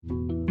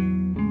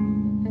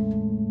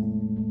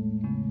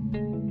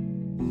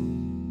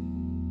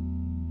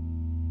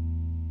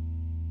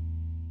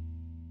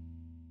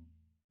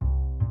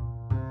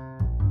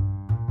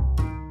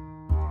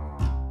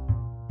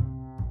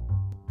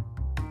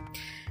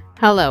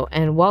Hello,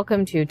 and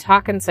welcome to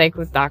Talkin' Psych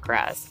with Doc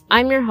Raz.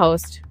 I'm your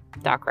host,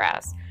 Doc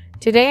Raz.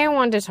 Today I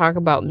want to talk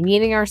about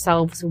meeting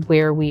ourselves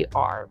where we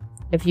are.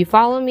 If you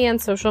follow me on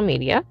social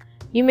media,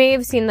 you may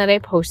have seen that I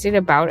posted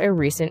about a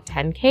recent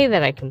 10K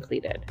that I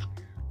completed.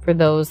 For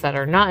those that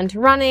are not into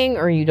running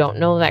or you don't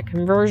know that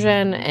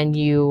conversion and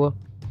you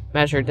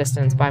measure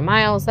distance by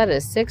miles, that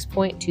is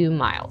 6.2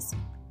 miles.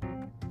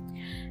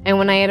 And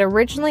when I had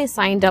originally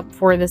signed up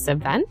for this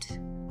event,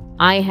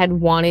 I had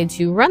wanted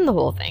to run the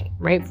whole thing,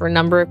 right? For a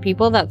number of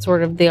people, that's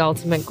sort of the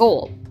ultimate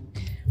goal.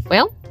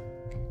 Well,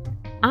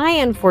 I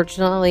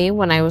unfortunately,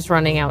 when I was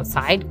running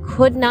outside,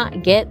 could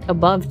not get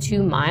above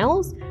 2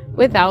 miles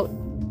without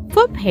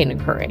foot pain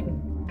occurring.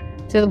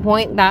 To the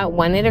point that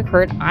when it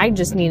occurred, I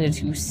just needed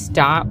to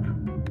stop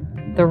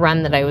the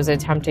run that I was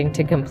attempting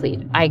to complete.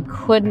 I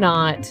could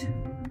not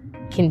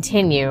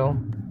continue.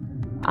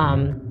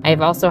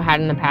 I've also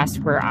had in the past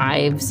where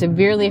I've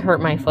severely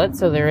hurt my foot,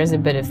 so there is a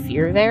bit of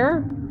fear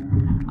there.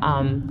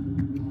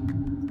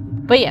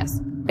 But yes,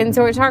 and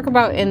so I talk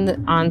about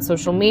on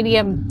social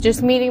media,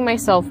 just meeting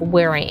myself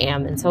where I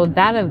am. And so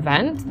that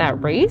event,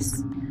 that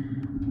race,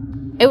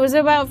 it was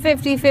about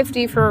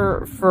 50-50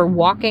 for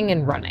walking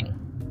and running.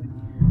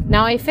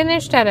 Now I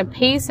finished at a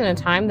pace and a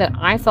time that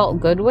I felt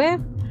good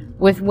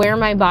with where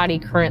my body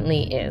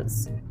currently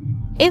is.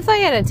 If I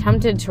had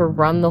attempted to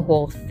run the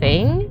whole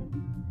thing,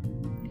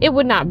 it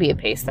would not be a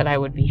pace that I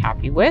would be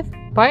happy with,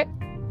 but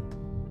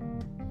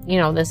you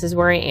know, this is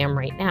where I am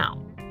right now.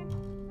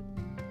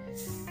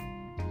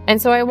 And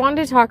so I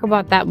wanted to talk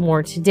about that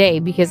more today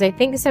because I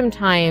think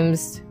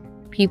sometimes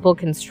people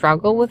can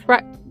struggle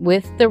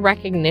with the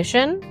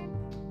recognition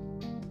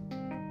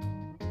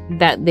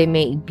that they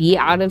may be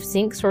out of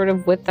sync sort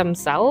of with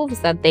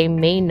themselves, that they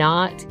may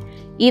not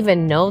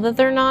even know that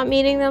they're not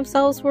meeting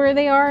themselves where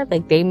they are.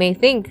 Like they may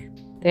think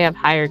they have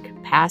higher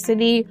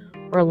capacity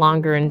or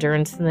longer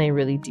endurance than they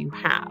really do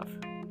have.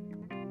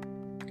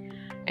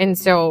 And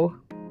so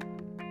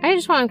I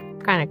just want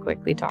to kind of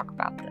quickly talk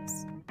about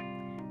this.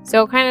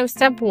 So kind of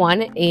step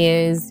one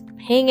is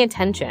paying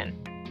attention.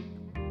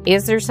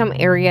 Is there some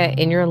area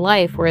in your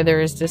life where there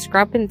is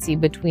discrepancy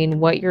between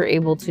what you're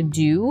able to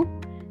do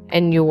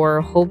and your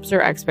hopes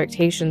or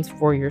expectations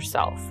for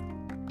yourself?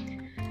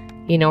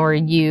 You know, are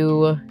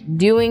you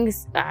doing,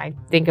 I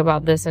think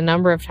about this a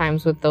number of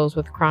times with those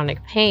with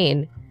chronic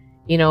pain.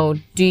 You know,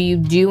 do you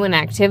do an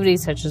activity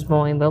such as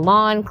mowing the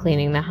lawn,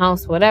 cleaning the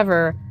house,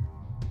 whatever,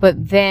 but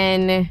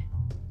then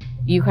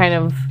you kind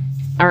of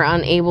are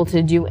unable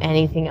to do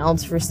anything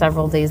else for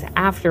several days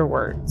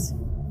afterwards?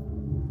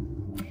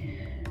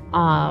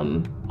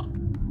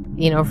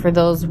 You know, for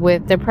those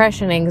with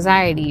depression,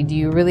 anxiety, do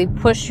you really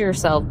push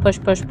yourself,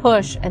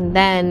 push, and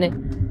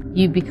then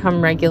you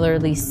become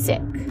regularly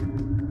sick?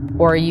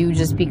 Or you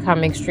just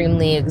become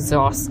extremely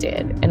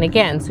exhausted? And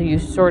again, so you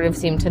sort of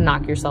seem to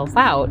knock yourself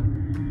out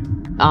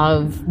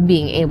of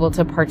being able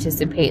to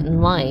participate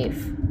in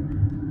life.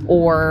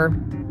 Or,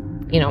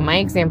 you know, my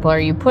example, are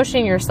you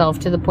pushing yourself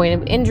to the point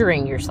of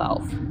injuring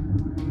yourself?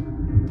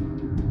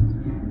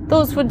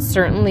 Those would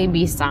certainly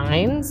be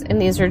signs,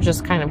 and these are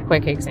just kind of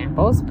quick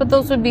examples, but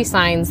those would be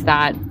signs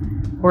that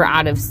we're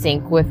out of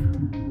sync with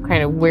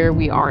kind of where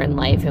we are in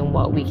life and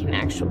what we can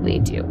actually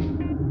do.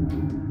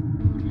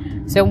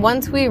 So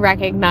once we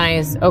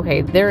recognize,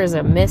 okay, there is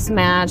a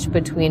mismatch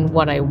between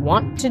what I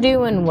want to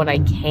do and what I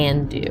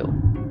can do.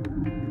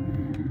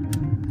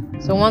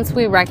 So once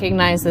we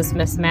recognize this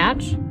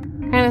mismatch,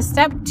 kind of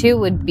step two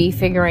would be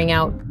figuring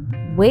out,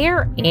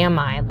 where am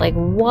I? Like,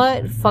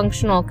 what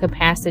functional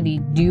capacity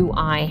do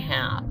I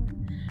have?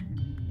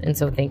 And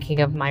so thinking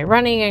of my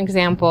running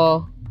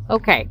example,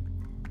 okay,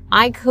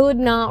 I could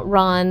not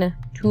run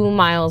 2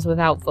 miles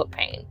without foot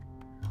pain.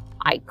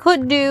 I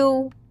could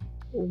do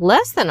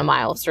less than a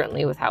mile,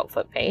 certainly without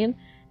foot pain,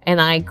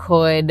 and I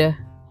could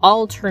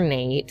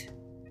alternate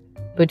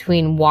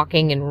between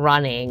walking and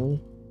running,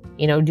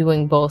 you know,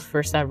 doing both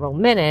for several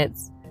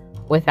minutes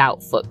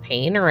without foot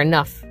pain or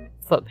enough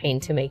foot pain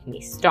to make me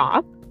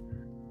stop.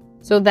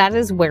 So that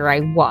is where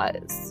I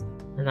was,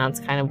 and that's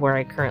kind of where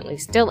I currently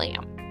still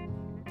am.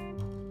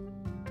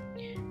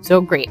 So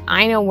great,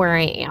 I know where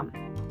I am.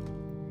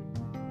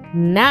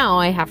 Now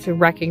I have to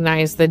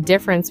recognize the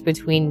difference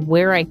between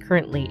where I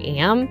currently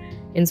am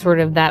and sort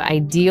of that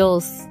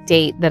ideal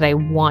state that I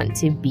want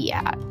to be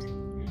at.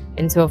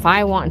 And so if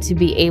I want to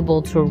be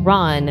able to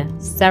run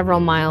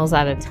several miles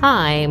at a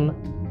time,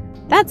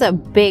 that's a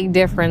big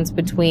difference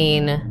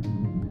between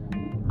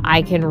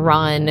I can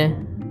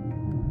run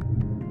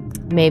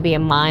maybe a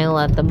mile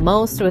at the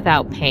most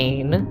without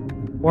pain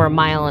or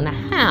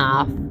 1.5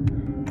 miles.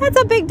 That's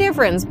a big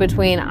difference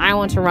between I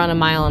want to run 1.5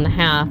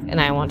 miles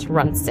and I want to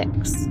run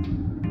 6.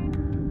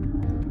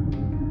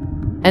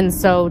 And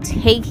so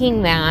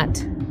taking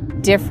that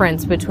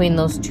difference between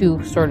those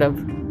two sort of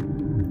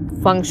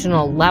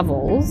functional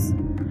levels,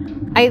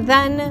 I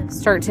then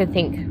start to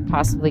think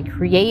possibly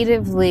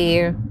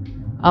creatively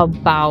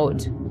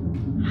about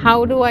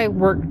how do I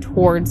work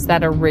towards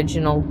that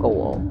original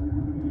goal?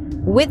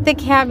 With the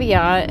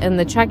caveat and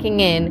the checking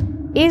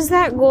in, is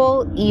that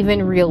goal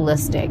even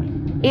realistic?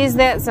 is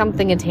that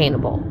something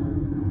attainable?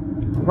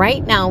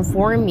 Right now,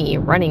 for me,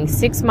 running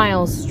 6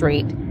 miles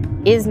straight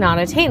is not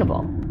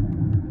attainable.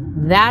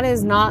 That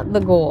is not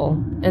the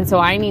goal. And so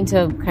I need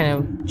to kind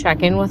of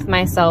check in with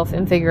myself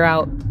and figure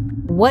out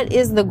what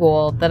is the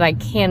goal that I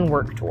can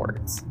work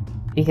towards.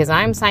 Because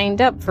I'm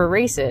signed up for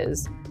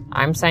races.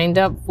 I'm signed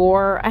up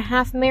for a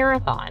half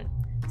marathon.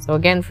 So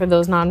again, for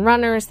those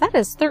non-runners, that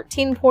is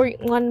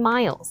 13.1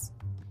 miles.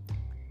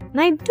 And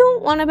I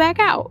don't want to back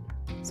out.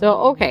 So,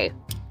 okay,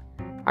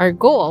 our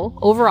goal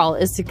overall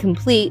is to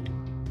complete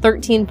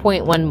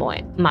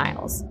 13.1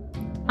 miles.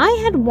 I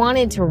had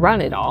wanted to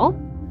run it all,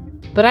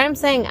 but I'm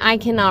saying I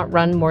cannot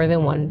run more than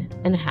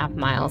 1.5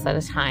 miles at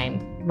a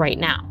time right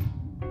now.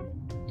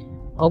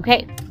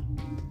 Okay.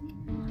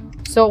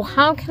 So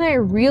how can I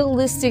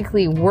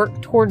realistically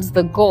work towards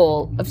the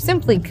goal of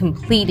simply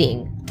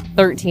completing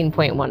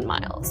 13.1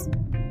 miles?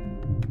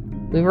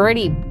 We've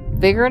already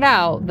figured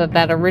out that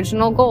that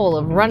original goal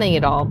of running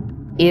it all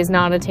is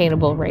not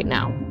attainable right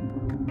now.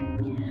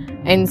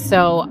 And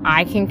so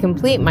I can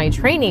complete my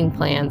training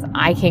plans.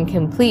 I can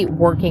complete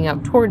working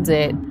up towards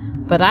it.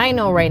 But I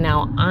know right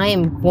now I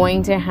am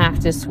going to have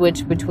to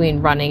switch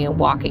between running and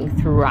walking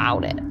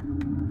throughout it.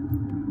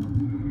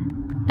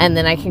 And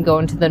then I can go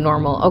into the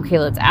normal, okay,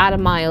 let's add a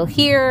mile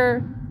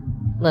here.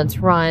 Let's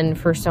run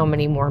for so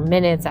many more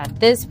minutes at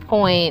this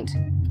point.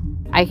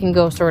 I can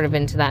go sort of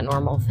into that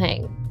normal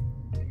thing.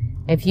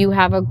 If you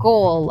have a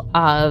goal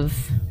of,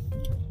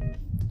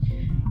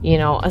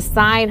 a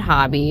side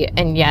hobby,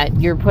 and yet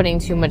you're putting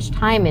too much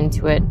time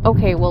into it,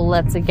 okay, well,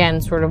 let's again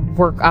sort of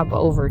work up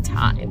over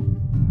time.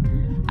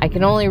 I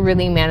can only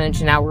really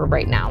manage an hour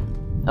right now.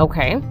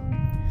 Okay,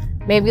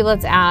 maybe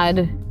let's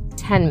add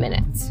 10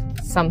 minutes,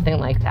 something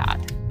like that.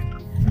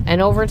 And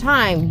over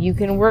time, you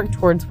can work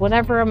towards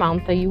whatever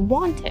amount that you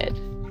wanted,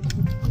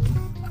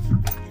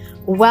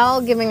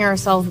 while giving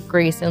ourselves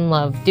grace and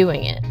love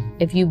doing it.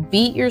 If you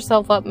beat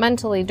yourself up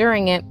mentally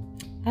during it,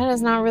 that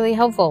is not really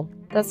helpful.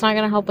 That's not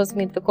going to help us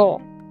meet the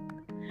goal.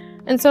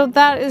 And so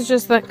that is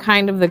just the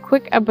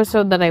quick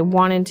episode that I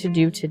wanted to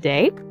do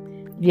today.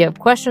 If you have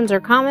questions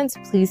or comments,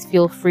 please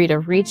feel free to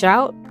reach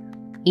out.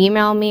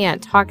 Email me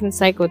at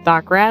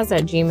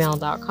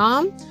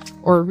talkingpsych@gmail.com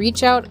or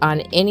reach out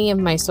on any of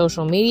my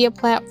social media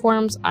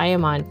platforms. I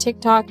am on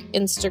TikTok,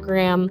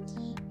 Instagram,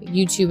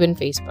 YouTube, and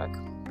Facebook.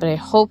 But I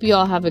hope you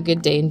all have a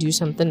good day and do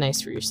something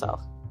nice for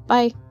yourself.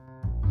 Bye.